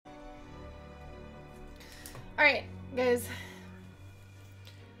Alright, guys.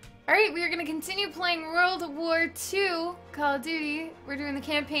 Alright, we are going to continue playing World War II Call of Duty. We're doing the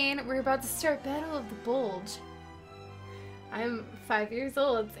campaign. We're about to start Battle of the Bulge. I'm 5 years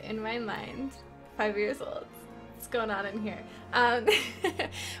old in my mind. 5 years old. What's going on in here?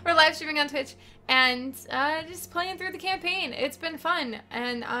 We're live streaming on Twitch and just playing through the campaign. It's been fun,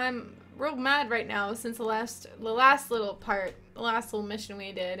 and I'm real mad right now since the last little part, the last little mission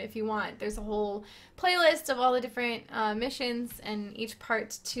we did. If you want, there's a whole playlist of all the different missions and each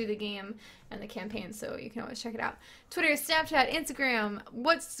part to the game and the campaign, so you can always check it out. Twitter, Snapchat, Instagram.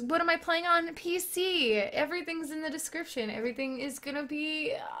 What am I playing on? PC. Everything's in the description. Everything is gonna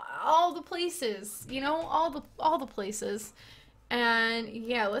be all the places, you know, all the places. And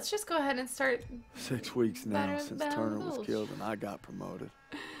yeah, let's just go ahead and start. 6 weeks now since Turner was killed and I got promoted.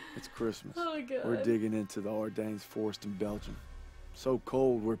 It's Christmas. Oh my God. We're digging into the Ardennes forest in Belgium. So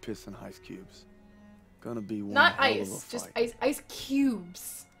cold, we're pissing ice cubes. Gonna be one Not hell of a ice, fight. just ice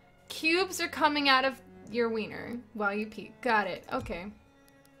cubes. Cubes are coming out of your wiener while you pee. Got it. Okay.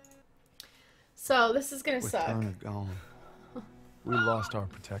 So this is gonna suck. With Turner gone, we lost our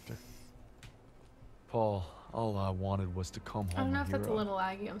protector. Paul, all I wanted was to come home. I don't know if a that's a hero. little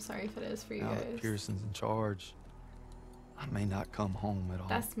laggy. I'm sorry if it is for you Now guys. that Pearson's in charge, I may not come home at all.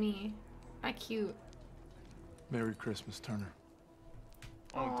 That's me. I cute. Merry Christmas, Turner.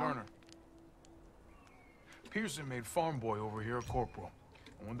 Oh, Aw. Turner. Pearson made farm boy over here a corporal.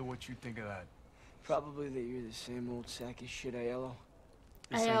 I wonder what you think of that. Probably that you're the same old sack of shit Aiello.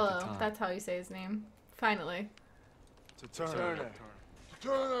 This ain't the Aiello. time. That's how you say his name. Finally. To Turner. Turner.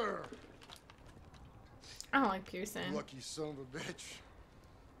 Turner! I don't like Pearson. Lucky son of a bitch.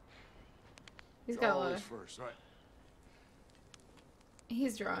 He's got a lot Always of... first, right?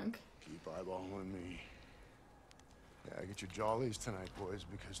 He's drunk. Keep eyeballing me. Yeah, get your jollies tonight, boys,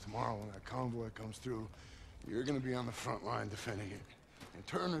 because tomorrow when that convoy comes through, you're gonna be on the front line defending it. And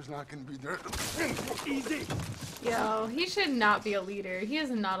Turner's not gonna be there. Easy! Yo, he should not be a leader. He is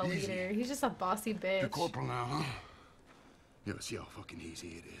not a Easy. leader. He's just a bossy bitch. You're corporal now, huh? Yeah, see how fucking easy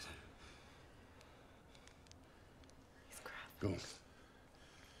it is. He's crap. Go.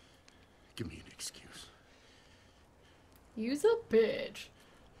 Give me an excuse. You's a bitch.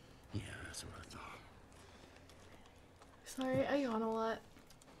 Yeah, that's what I thought. Sorry, I yawn a lot.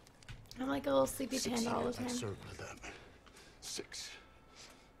 I'm like a little sleepy 6 panda all the years I time. served with them. 6.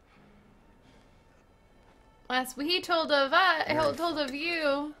 Last what he told of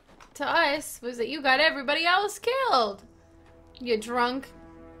you to us was that you got everybody else killed. You drunk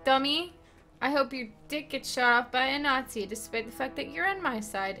dummy. I hope your dick gets shot off by a Nazi, despite the fact that you're on my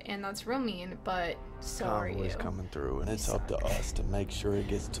side, and that's real mean. But so are you. Convoy's coming through, and it's up to us to make sure it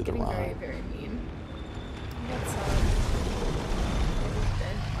gets to the Getting very, Rhine. very mean. That's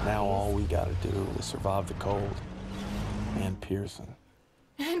Now all we gotta do is survive the cold. And Pearson.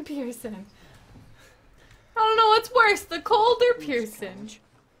 And Pearson. I don't know what's worse, the cold or Pearson.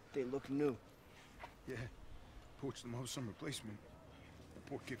 They look new. Yeah. Poached them all some replacement. The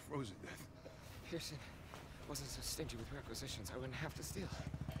poor kid froze to death. Pearson wasn't so stingy with requisitions. I wouldn't have to steal.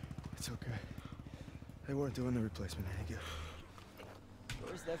 It's okay. They weren't doing the replacement any good.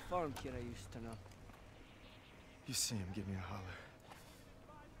 Where's that farm kid I used to know? You see him, give me a holler.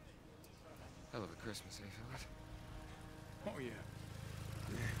 Hell of a Christmas, eh, Philip? Oh, yeah.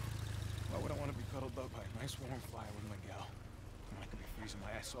 Why would I want to be cuddled up by a nice warm fire with my gal? I could be freezing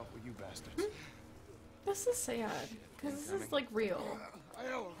my ass off with you bastards. This is sad, because this is like real.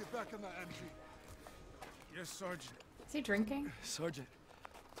 Aiello, get back on that entry. Yes, Sergeant. Is he drinking? Sergeant,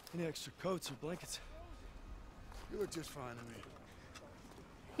 any extra coats or blankets? You look just fine to me.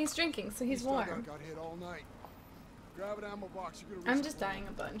 He's drinking, so he's Still warm. got hit all night. Grab an ammo box. You're gonna I'm reach just the dying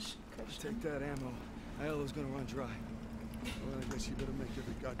a bunch, Christian. Take that ammo. Aiello's gonna run dry. Well, I guess you better make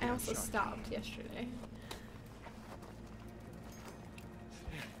every goddamn I also shot. stopped yesterday.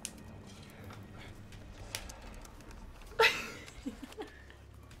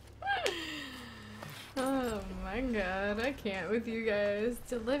 Oh my god, I can't with you guys.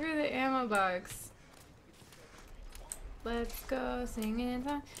 Deliver the ammo box. Let's go singing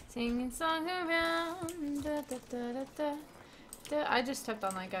songs around. Da, da, da, da, da, da. I just stepped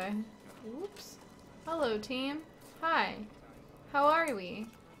on that guy. Oops. Hello, team. Hi. How are we?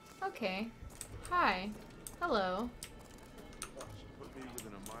 Okay. Hi. Hello.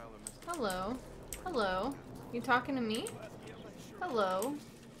 Hello. Hello. You talking to me? Hello.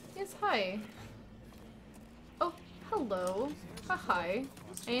 Yes, hi. Oh, hello. Hi.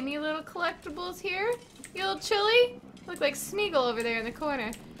 Any little collectibles here? You little chilly? Look like Smeagol over there in the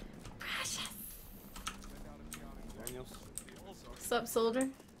corner. Precious. What's up, soldier? What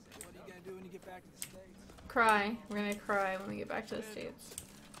are you gonna do when you get back to the States? Cry. We're gonna cry when we get back to the States.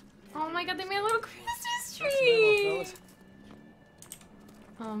 Oh my god, they made a little Christmas tree!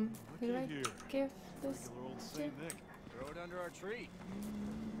 Who do I give this to? Throw it under our tree.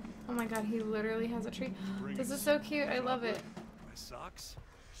 Oh my god, he literally has a tree. This is so cute. I love it. My socks?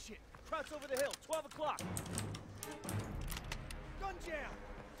 Shit. Krauts over the hill. 12 o'clock. Gun jam.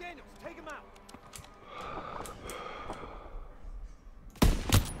 Daniels, take him out.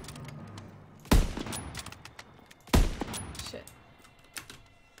 Shit.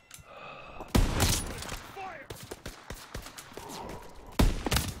 Fire.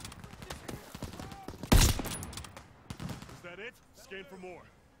 Is that it? Scan for more.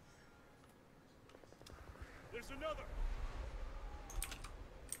 There's another.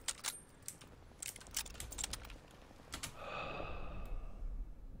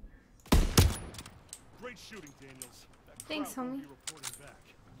 Great shooting, Daniels. That Thanks, crowd will homie. be reporting back.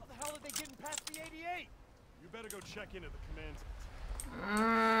 How the hell are they getting past the 88? You better go check in at the command tent.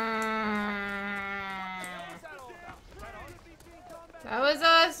 That was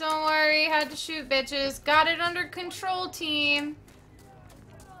us, don't worry. Had to shoot, bitches. Got it under control, team.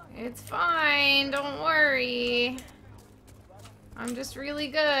 It's fine, don't worry. I'm just really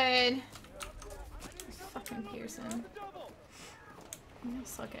good. Fucking Pearson. You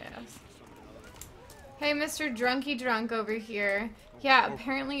suck ass. Hey, Mr. Drunky Drunk over here. Yeah,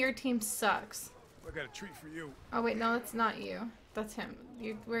 apparently your team sucks. I got a treat for you. Oh wait, no, that's not you. That's him.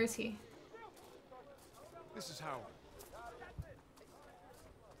 Where is he? This is Howard.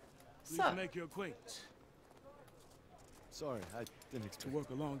 What's Pleased up? to make your acquaintance. Sorry, I didn't To expect work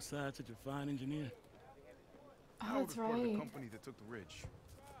alongside such a fine engineer. Oh, Howard that's was part of the right. company that took the ridge.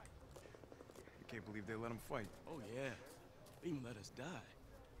 You can't believe they let him fight. Oh yeah, they even let us die.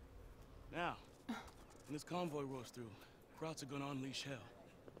 Now, when this convoy rolls through, Krauts are gonna unleash hell.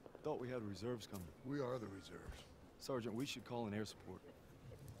 Thought we had reserves coming. We are the reserves. Sergeant, we should call in air support.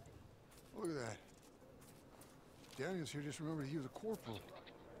 Look at that. Daniels here just remembered he was a corporal.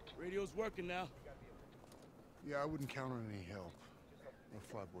 Radio's working now. Yeah, I wouldn't count on any help. The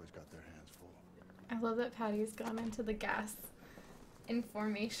flyboys got their hands full. I love that Patty's gone into the gas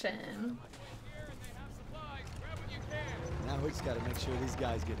information. Now we just gotta make sure these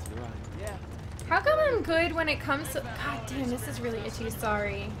guys get to the right. Yeah. How come I'm good when it comes to... God damn, this is really itchy,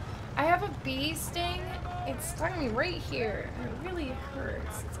 sorry. I have a bee sting. It stung me right here, and it really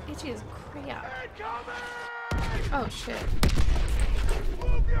hurts. It's itchy as crap. Oh, shit.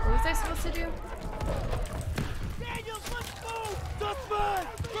 What was I supposed to do? Daniels, let's move! Dustman!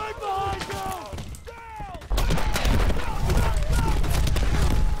 Right behind you!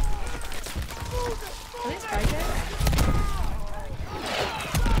 Are these guys here?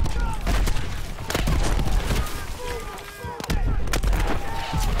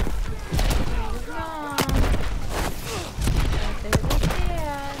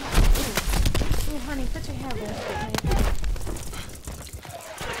 Ooh, honey, put your hair back.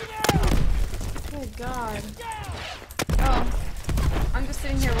 Good God. Oh, I'm just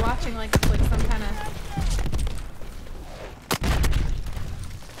sitting here watching like it's like some kind of...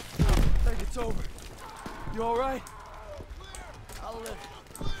 I think it's over. You alright? I'll live.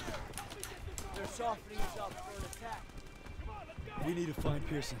 They're softening us up for an attack. We need to find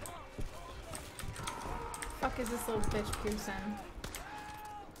Pearson. Fuck is this little bitch Pearson?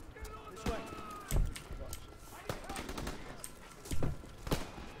 This way.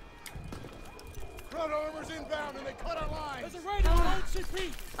 Front armor's inbound and they cut our line. There's a radio on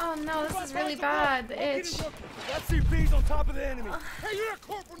CP! Oh no, this is really bad. The itch. That CP's on top of the enemy. Hey, you're a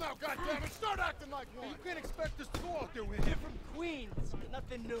corporal now, goddammit! Start acting like one! You can't expect us to go out there with You're him. from Queens.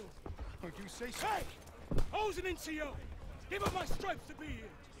 Nothing new. Don't you say so? Hey! Ho's an NCO. Give up my stripes to be here.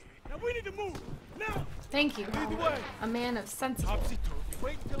 Now we need to move. Now! Thank you. Either way. A man of sense.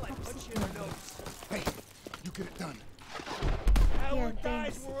 Wait until I punch you in the nose. Hey, you get it done. Howard Yeah,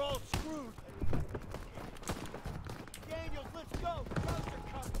 dies, thanks. we're all screwed. Daniels, let's go. Krauts are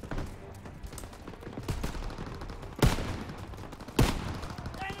coming.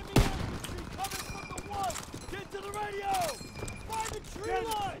 Enemy infantry coming from the woods. Get to the radio. Find the tree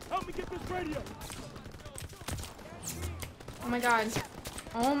line. Help me get this radio. Oh my God.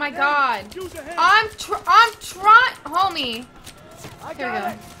 Oh my God. Use a hand. I'm trying, homie. I Here we got go.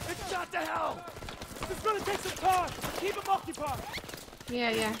 it. It's shot to hell. It's gonna take some time. Keep him occupied.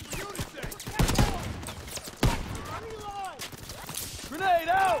 Yeah. Grenade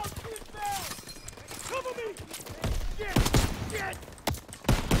out! Cover me! Get!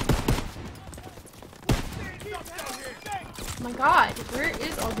 Oh my God. Where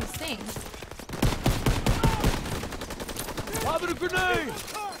is all these things? Lob it a grenade!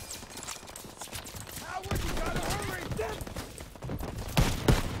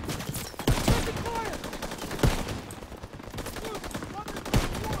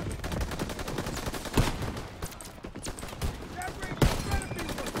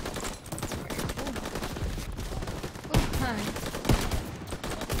 time.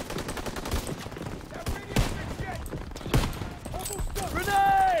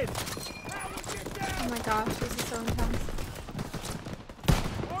 Grenade! Oh my gosh, this is so intense.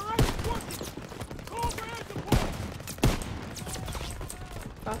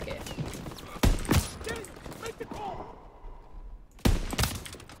 Fuck it.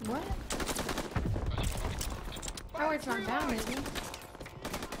 What? Howard's not down, is he?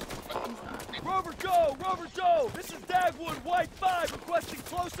 Rover Joe! Rover Joe! This is Dagwood White 5 requesting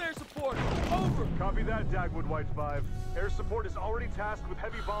close air support. Over! Copy that, Dagwood White 5. Air support is already tasked with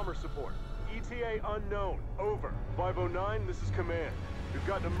heavy bomber support. ETA unknown. Over. 509, this is command. We've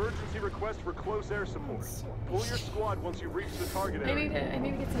got an emergency request for close air support. Pull your squad once you reach the target area. I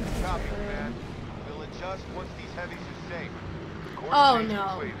need to get some Copy, command. We'll adjust once these heavies are safe. Oh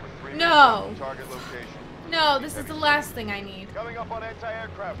no. No! Target location. No, this is the last thing I need. Coming up on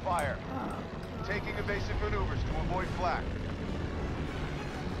anti-aircraft fire. Oh. Taking evasive maneuvers to avoid flak.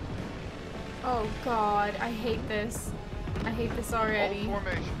 Oh god, I hate this. I hate this already. Hold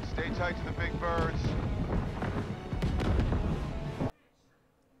formation. Stay tight to the big birds.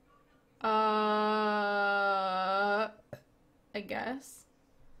 I guess.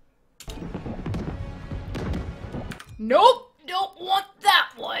 Nope! Don't want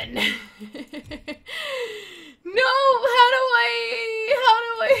that one! No! How do I...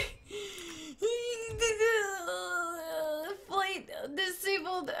 Flight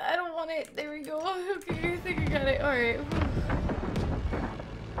disabled. I don't want it. There we go. Okay, I think I got it. Alright.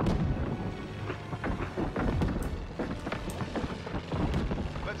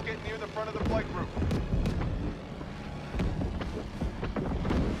 Let's get near the front of the flight group.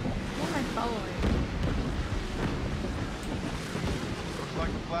 Who am I following? Looks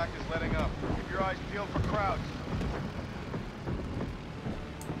like the flak is letting up. Keep your eyes peeled for crowds.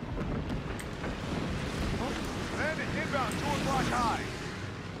 Bandit inbound 2 o'clock high.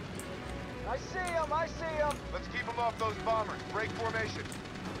 I see him! I see him! Let's keep them off those bombers. Break formation.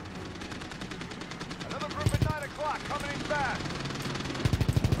 Another group at 9 o'clock coming in fast.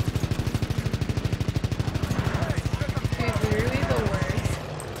 Dude, literally the worst.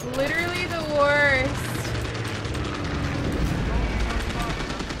 Literally the worst.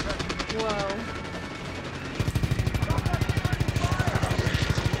 Whoa.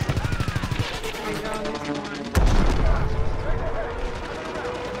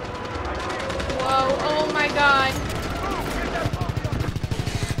 Whoa, oh my god.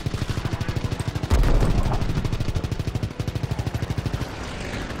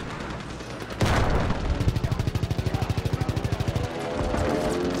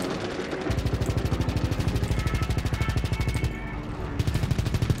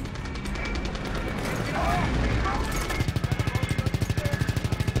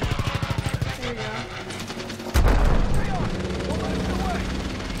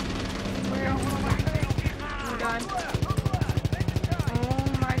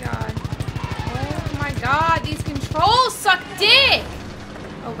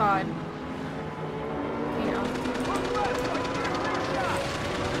 Oh god. Yeah.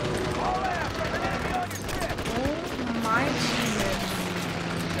 Oh my goodness.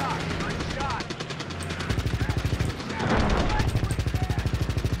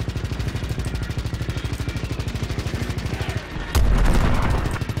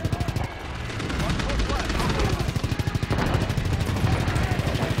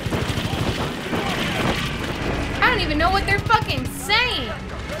 I don't even know what they're fucking saying.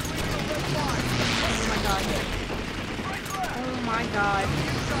 Oh my god.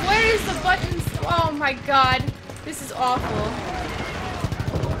 Where is the buttons? Oh my god. This is awful.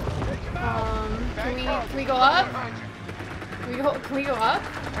 Can we go up? Can we go up?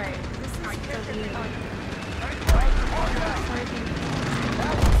 Alright. This is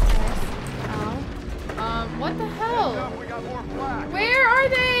what the hell? Where are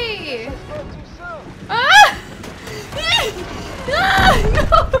they? Ah! Ah! No!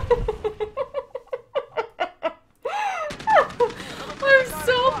 I'm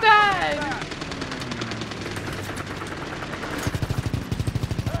so bad.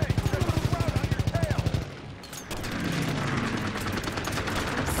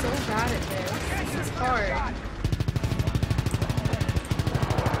 I'm so bad at this. This is hard.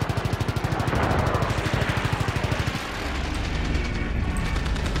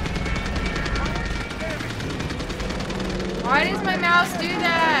 Why does my mouse do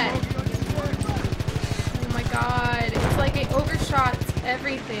that? Oh my god. It's like it overshots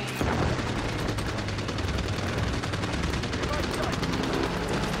everything.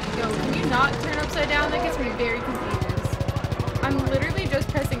 Yo, can you not turn upside down? That gets me very confused. I'm literally just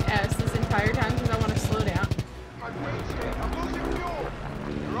pressing S this entire time because I want to slow down.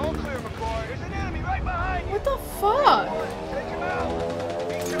 What the fuck?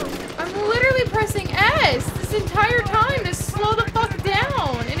 I'm literally pressing S this entire time to slow the fuck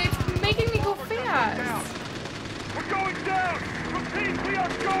down, and it's making me go fast. We're going down! Repeat, we are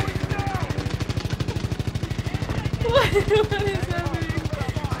going down! What is happening?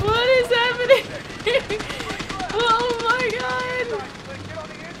 What is happening? Oh my god! Get on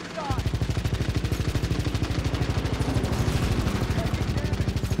the inside!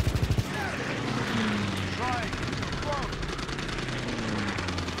 Right. Close.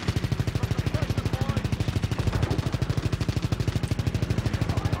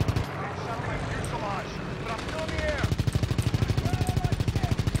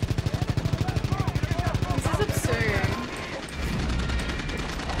 This is absurd.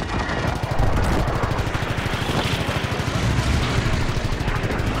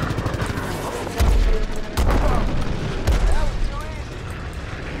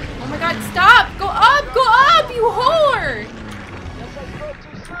 Oh my god, stop! Go up! Go up, you whore!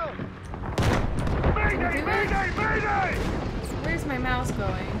 Mayday! Mayday! Mayday! Where's my mouse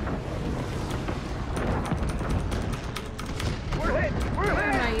going? We're hit! We're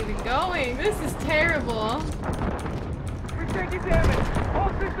Where am I even going? This is terrible. We're taking damage! All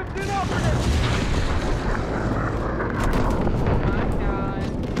systems inoperable! Oh my god.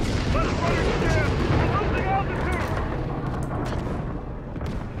 Let us understand! We're losing altitude!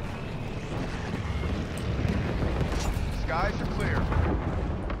 Skies are clear.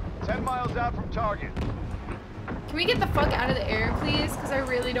 10 miles out from target. Can we get the fuck out of the air, please? Because I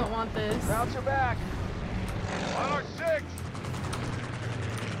really don't want this. Routes are back! On our 6.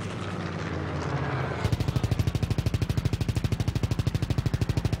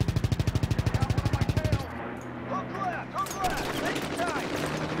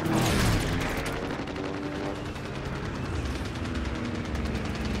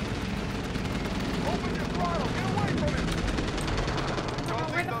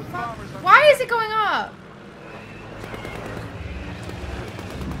 Why is it going up?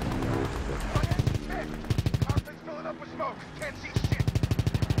 Cockpit's filling up with smoke. Can't see shit.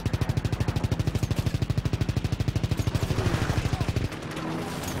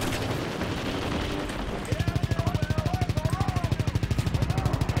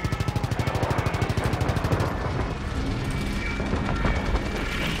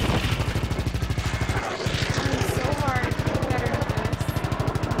 So hard. I'm better at this.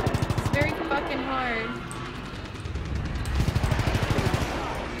 It's very fucking hard.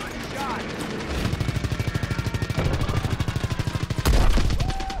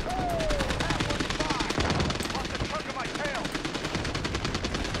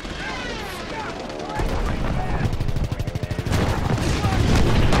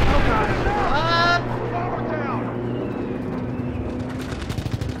 Oh god. Up.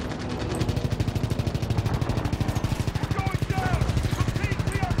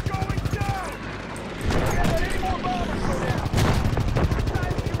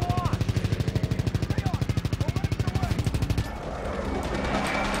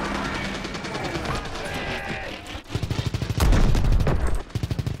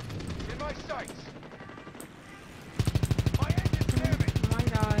 In my sights. Oh my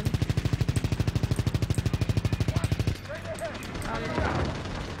god. Straight ahead. Out of here.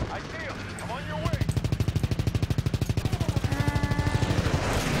 I see him. I'm on your way.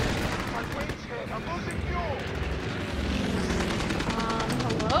 My wings hit. I'm losing fuel.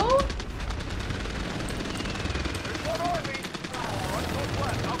 Hello? There's one on me. Run go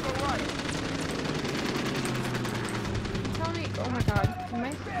left. I'll go right. Tell me. Oh my god. Can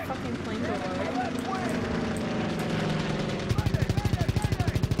my fucking plane go lower?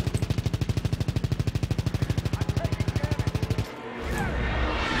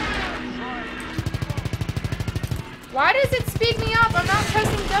 Why does it speed me up? I'm not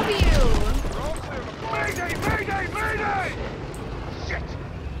pressing W. Mayday! Mayday! Mayday! Shit!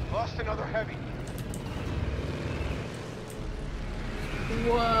 Lost another heavy.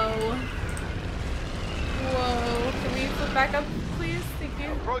 Whoa. Whoa. Can we flip back up, please? Thank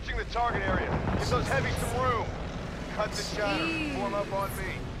you. Approaching the target area. Give those heavies some room. Cut the shatter. Jeez. Form up on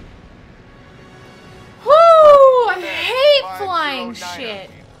me. Whoo! I hate flying 509er. shit.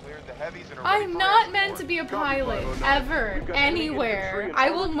 We've cleared the heavies and are ready I'm for not air meant to support. be a pilot, ever, anywhere. I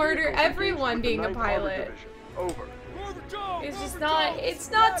will murder everyone being a pilot. Over. It's just not, it's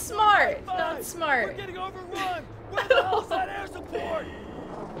not smart. Not smart. We're getting overrun! Where the hell's that air support?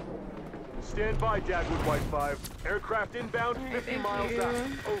 Stand by, WWII 5. Aircraft inbound, Alright, 50 thank miles you. out.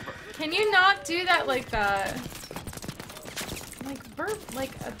 Over. Can you not do that like that?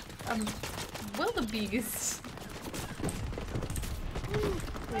 Like a wildebeest.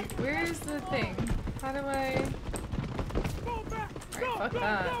 Wait, where's the thing? How do I... Alright, fuck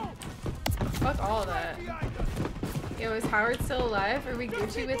that. Fuck all that. Yo, is Howard still alive? Are we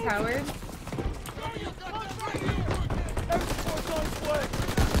Gucci with Howard?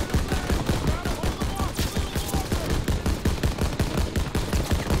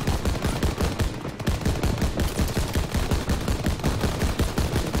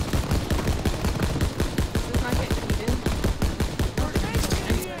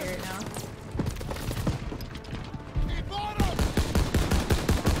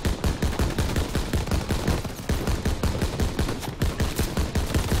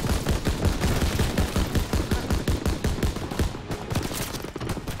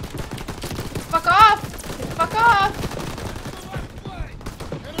 Fuck off! Fuck off!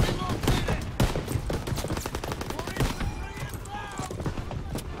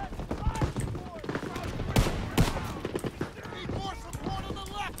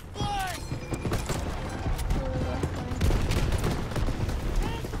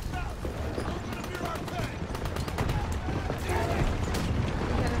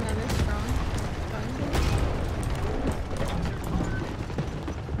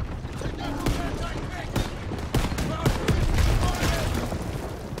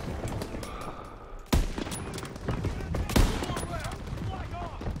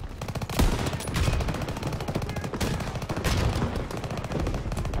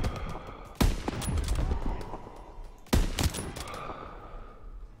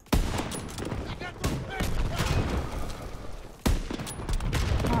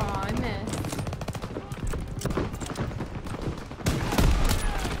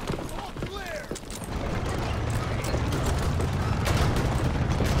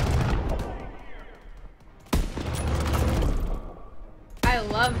 I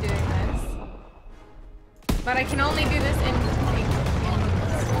love doing this, but I can only do this in story mode.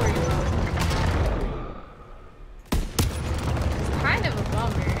 It's kind of a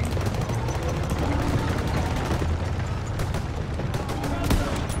bummer.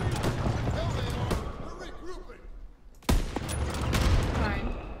 Fine.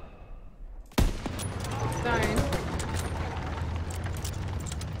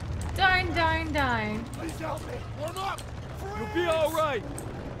 Darn. Please help me. Warm up. You'll be all right.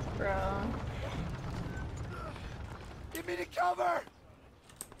 Bro. Give me the cover.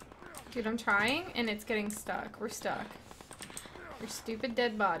 Dude, I'm trying and it's getting stuck. We're stuck. Your stupid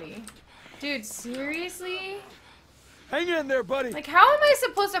dead body. Dude, seriously? Hang in there, buddy. Like, how am I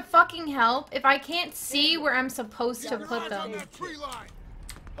supposed to fucking help if I can't see where I'm supposed to put them?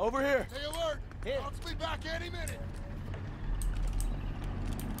 Over here. Stay alert. I'll be back any minute.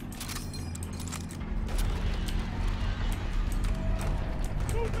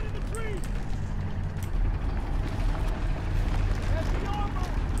 Moving in the trees. That's the armor.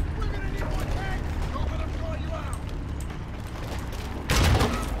 We're gonna need more tanks. Don't let them draw you out.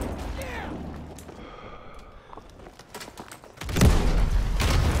 Yeah.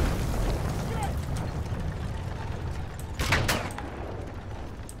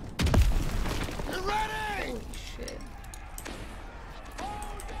 You ready? Holy shit.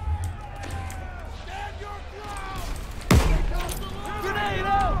 Stand your ground. Grenade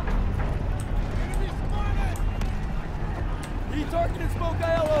out! Enemy spotted. He targeted Smoke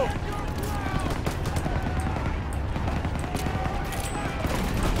Aiello.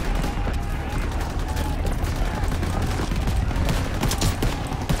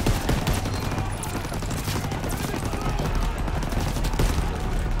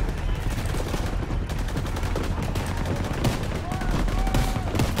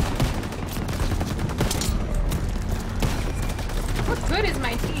 What good is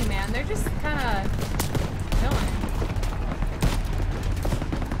my team, man? They're just kind of killing.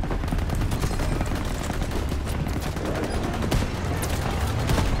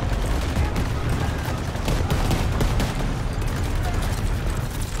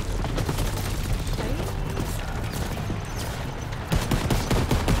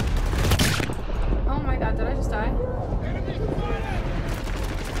 Oh my god, did I just die?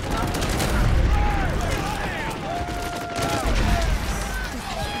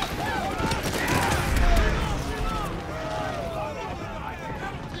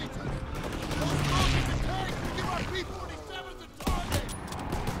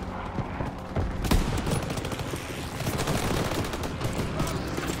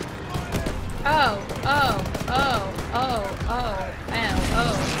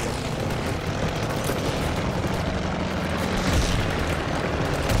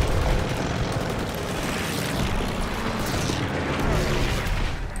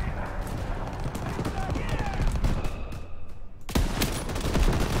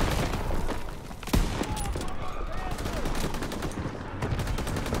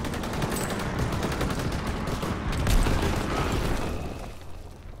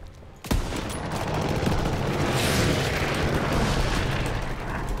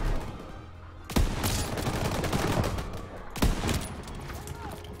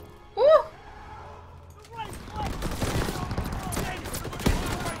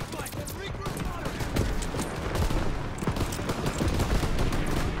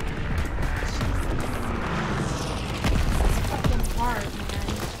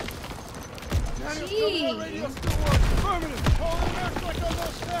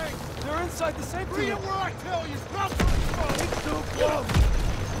 inside the sentry. Bring it where I tell you. Not it's too close.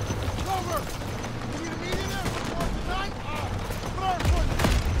 Cover. You need to meet in there for tonight? Put our foot.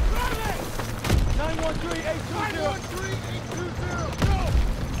 Grab it! 913-820. 913-820. Go!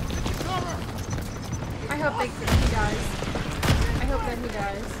 Get the cover. I hope he dies. I hope that he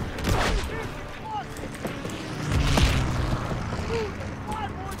dies.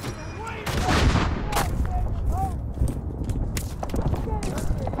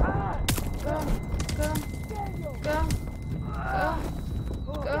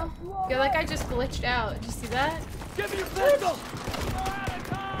 Go. Yeah, like I just glitched out. Did you see that? Give me your pistol! Oh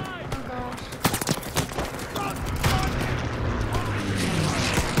gosh.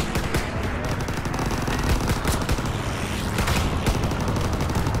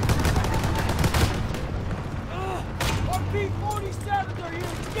 Our P-47s are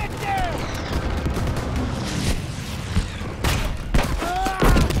here! Get down!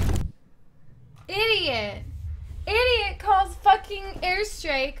 Idiot! Idiot calls fucking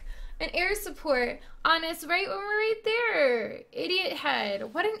airstrike and air support on us right when we're right there. Idiot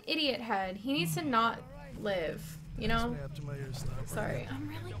head. What an idiot head. He needs to not live, you know? Sorry, I'm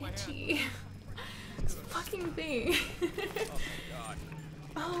really itchy. This fucking thing.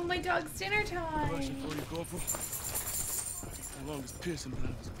 Oh, my dog's dinner time. Rushing for you, Corporal. As long as Pearson been out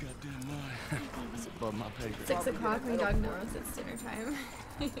of his goddamn mind. It's above my pay grade. 6 o'clock, my dog knows it's dinner time.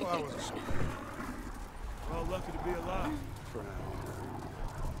 Well, I wasn't so bad. We're all lucky to be alive. For now.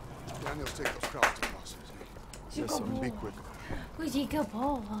 Daniel, take those crowds to the bosses. Yes, sir. Be quick. Would you go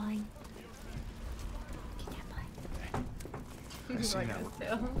boy? I see that.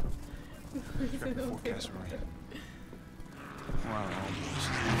 Got the forecast right. Wow.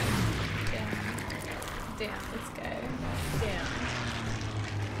 Damn, this guy. Damn.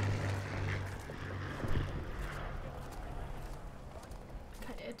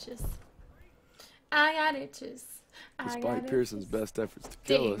 Got itches. I got itches. Despite Pearson's best efforts to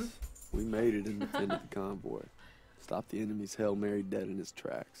kill us, we made it and defended the convoy. Stopped the enemy's Hail Mary dead in his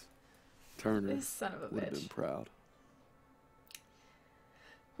tracks. Turner This son of a would have bitch. been proud.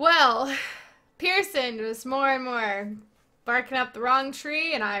 Well, Pearson was more and more barking up the wrong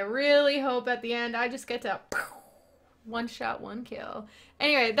tree, and I really hope at the end I just get to one shot, one kill.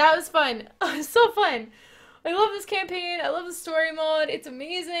 Anyway, that was fun. It was so fun. I love this campaign. I love the story mode. It's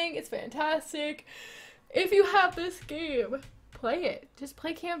amazing. It's fantastic. If you have this game, play it. Just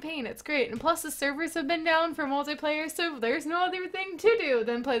play campaign. It's great. And plus the servers have been down for multiplayer, so there's no other thing to do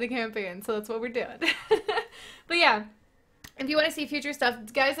than play the campaign. So that's what we're doing. But yeah, if you want to see future stuff,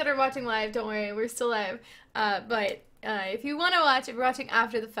 guys that are watching live, don't worry, we're still live. If you want to watch, if you're watching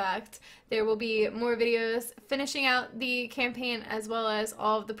after the fact, there will be more videos finishing out the campaign as well as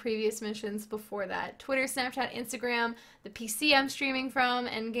all of the previous missions before that. Twitter, Snapchat, Instagram, the PC I'm streaming from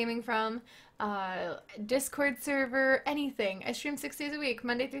and gaming from, Discord server, anything. I stream 6 days a week,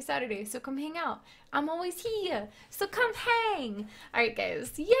 Monday through Saturday, so come hang out. I'm always here, so come hang. Alright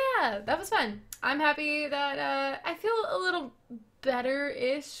guys, yeah, that was fun. I'm happy that I feel a little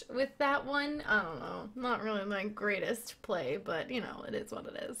better-ish with that one. I don't know, not really my greatest play, but you know, it is what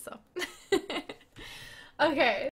it is, so. Okay.